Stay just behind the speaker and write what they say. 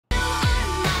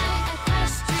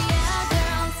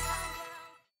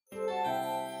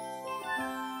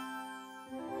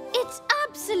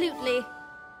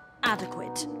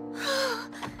inadequate.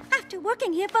 After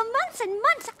working here for months and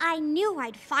months, I knew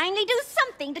I'd finally do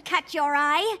something to catch your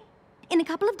eye. In a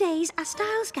couple of days, a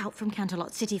style scout from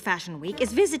Canterlot City Fashion Week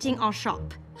is visiting our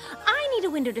shop. I need a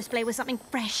window display with something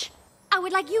fresh. I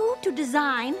would like you to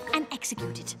design and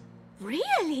execute it.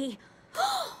 Really?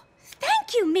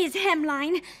 Thank you, Ms.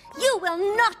 Hemline. You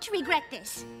will not regret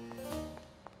this.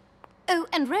 Oh,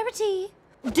 and Rarity,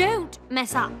 don't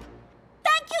mess up.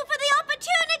 Thank you for the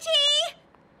opportunity!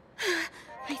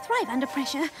 I thrive under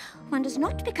pressure. One does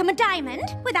not become a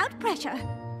diamond without pressure.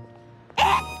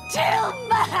 It's too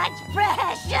much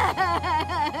pressure!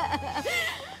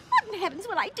 What in heavens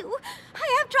will I do?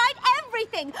 I have tried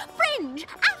everything. Fringe,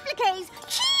 appliques,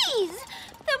 cheese.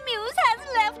 The muse has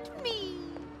left me.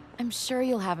 I'm sure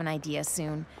you'll have an idea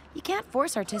soon. You can't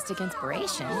force artistic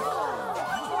inspiration.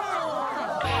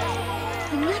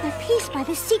 Another piece by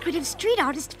the secretive street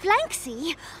artist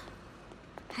Flanksy.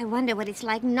 I wonder what it's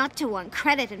like not to want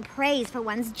credit and praise for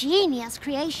one's genius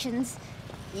creations.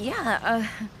 Yeah,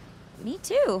 me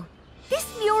too. This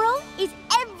mural is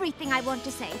everything I want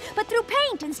to say, but through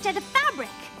paint instead of fabric.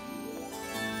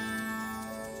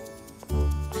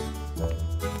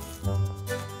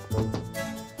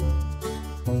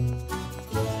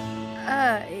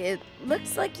 It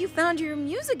looks like you found your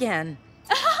muse again.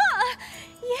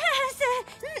 Yes,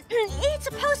 it's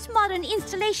a postmodern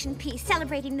installation piece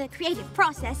celebrating the creative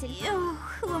process. Oh,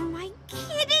 who am I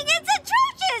kidding? It's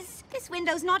atrocious! This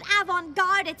window's not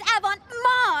avant-garde, it's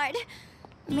avant-marde.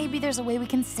 Maybe there's a way we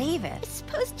can save it. It's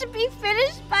supposed to be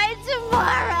finished by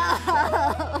tomorrow.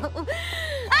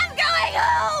 I'm going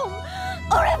home!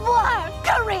 Au revoir,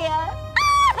 Korea!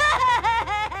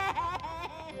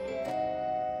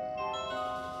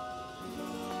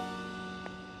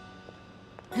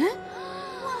 Huh?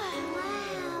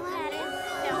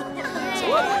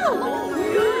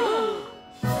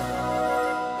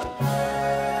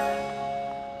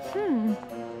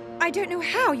 I don't know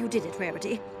how you did it,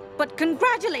 Rarity, but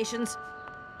congratulations.